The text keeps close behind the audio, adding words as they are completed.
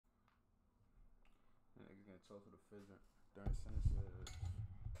talk to the pheasant during sentences.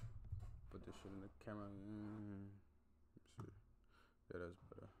 Put this shit in the camera. Yeah, that's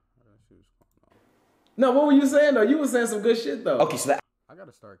better. I don't see what's going on. No, what were you saying though? You were saying some good shit though. Okay, so that I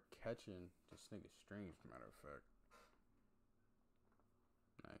gotta start catching this nigga streams, matter of fact.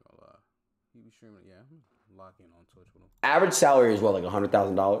 I ain't gonna lie. He be streaming, yeah. I'm locking on Twitch with him. average salary is what, like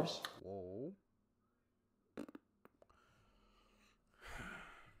 $100,000? Whoa.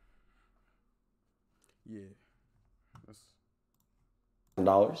 Yeah. That's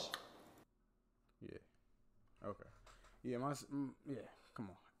 $100? yeah. Okay. Yeah, yeah, come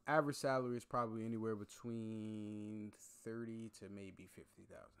on. Average salary is probably anywhere between 30 to maybe $50,000.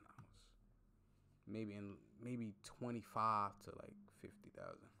 Maybe 25 to like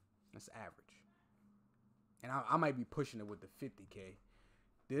 50,000. That's average. And I might be pushing it with the 50K.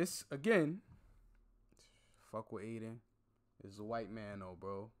 This again, fuck with Adin. Is a white man though,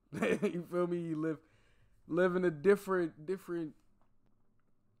 bro. You feel me? You live in a different. You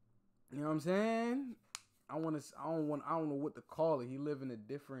know what I'm saying? I don't know what to call it. He live in a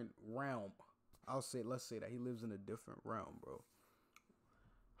different realm. Let's say that he lives in a different realm, bro.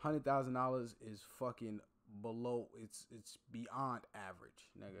 $100,000 is fucking below. It's beyond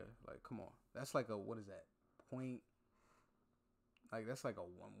average, nigga. Like, come on. That's like a, what is that? Point. Like, that's like a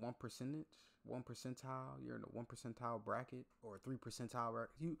one percentage, 1 percentile. You're in the 1 percentile bracket or 3 percentile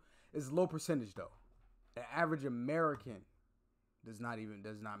bracket. It's low percentage though. The average American does not make $100,000,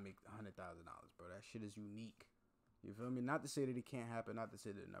 bro. That shit is unique. You feel me? Not to say that it can't happen. Not to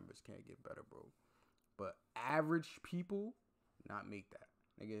say that the numbers can't get better, bro. But average people not make that,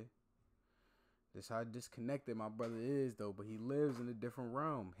 nigga. This how disconnected my brother is, though. But he lives in a different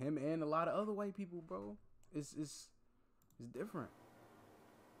realm. Him and a lot of other white people, bro. It's different.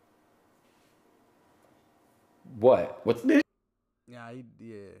 What? What's Yeah.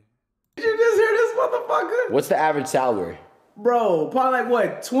 Did you just hear this motherfucker? What's the average salary? Bro, probably like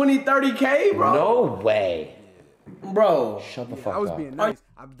what, 20, 30K, bro? No way. Bro. Shut the fuck I was up. being nice.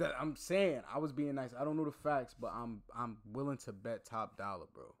 I'm saying I was being nice. I don't know the facts, but I'm willing to bet top dollar,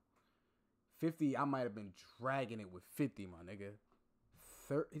 bro. 50, I might have been dragging it with 50, my nigga.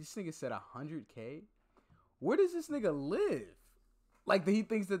 This nigga said 100K. Where does this nigga live? Like, he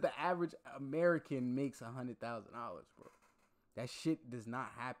thinks that the average American makes $100,000, bro. That shit does not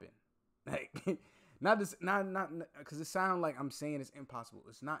happen. Like, not because it sounds like I'm saying it's impossible.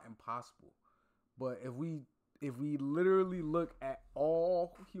 It's not impossible. But if we literally look at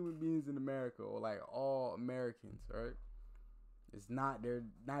all human beings in America, or like all Americans, right? They're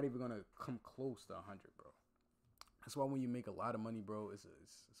not even gonna come close to 100, bro. That's why when you make a lot of money, bro, it's a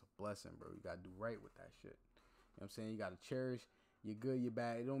blessing, bro. You gotta do right with that shit. You know what I'm saying? You gotta cherish. You're good, you're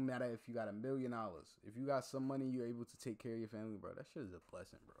bad. It don't matter if you got $1 million. If you got some money, you're able to take care of your family, bro. That shit is a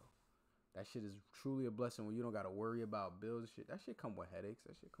blessing, bro. That shit is truly a blessing when you don't gotta worry about bills and shit. That shit come with headaches.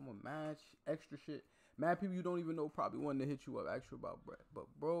 That shit come with mad extra shit. Mad people you don't even know probably wanting to hit you up extra about bread. But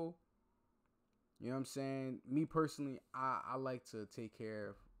bro, you know what I'm saying? Me personally, I like to take care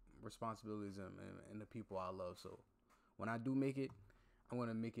of responsibilities and the people I love. So when I do make it, I'm going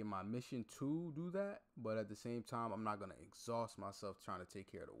to make it my mission to do that. But at the same time, I'm not going to exhaust myself trying to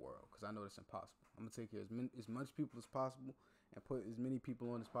take care of the world, because I know it's impossible. I'm going to take care of as much people as possible and put as many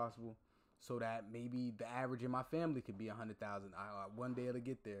people on as possible, so that maybe the average in my family could be 100,000. One day it'll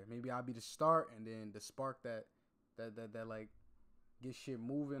get there. Maybe I'll be the start, and then the spark that like get shit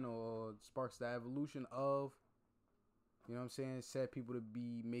moving, or sparks the evolution of, you know what I'm saying, said people to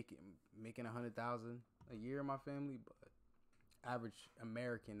be making 100,000 a year in my family. But average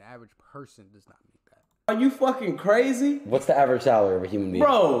American, the average person does not make that. Are you fucking crazy? What's the average salary of a human being?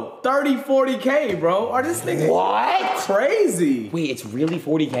 Bro, 30, 40K, bro. Are this nigga What? crazy? Wait, it's really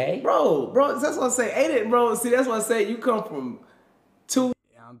 40K? Bro, that's what I say. Ain't it, bro? See, that's what I say. You come from two.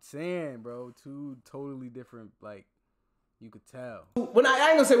 I'm saying, bro, two totally different, like, you could tell. When I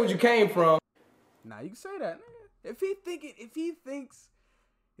ain't gonna say what you came from. Nah, you can say that, nigga. If he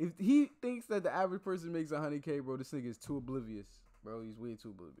thinks that the average person makes 100K, bro, this nigga is too oblivious, bro. He's way too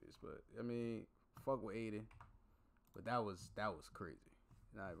oblivious. But I mean, fuck with Adin. But that was crazy.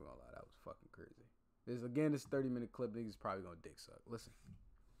 Not even gonna lie, that was fucking crazy. This 30-minute clip, niggas probably gonna dick suck. Listen,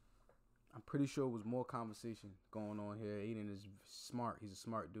 I'm pretty sure it was more conversation going on here. Adin is smart. He's a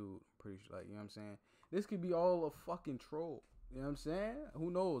smart dude. I'm pretty sure, like, you know what I'm saying? This could be all a fucking troll. You know what I'm saying?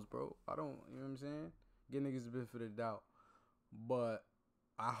 Who knows, bro? You know what I'm saying? Get niggas the benefit of the doubt. But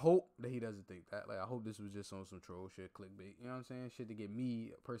I hope that he doesn't think that. Like, I hope this was just on some troll shit, clickbait. You know what I'm saying? Shit to get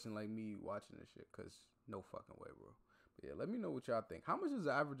me, a person like me, watching this shit. Because no fucking way, bro. But yeah, let me know what y'all think. How much does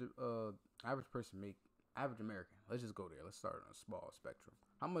the average person make? Average American. Let's just go there. Let's start on a small spectrum.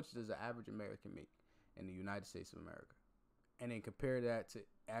 How much does the average American make? in the United States of America, and then compare that to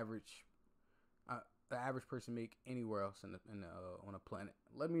the average person make anywhere else on the planet.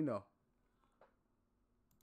 Let me know.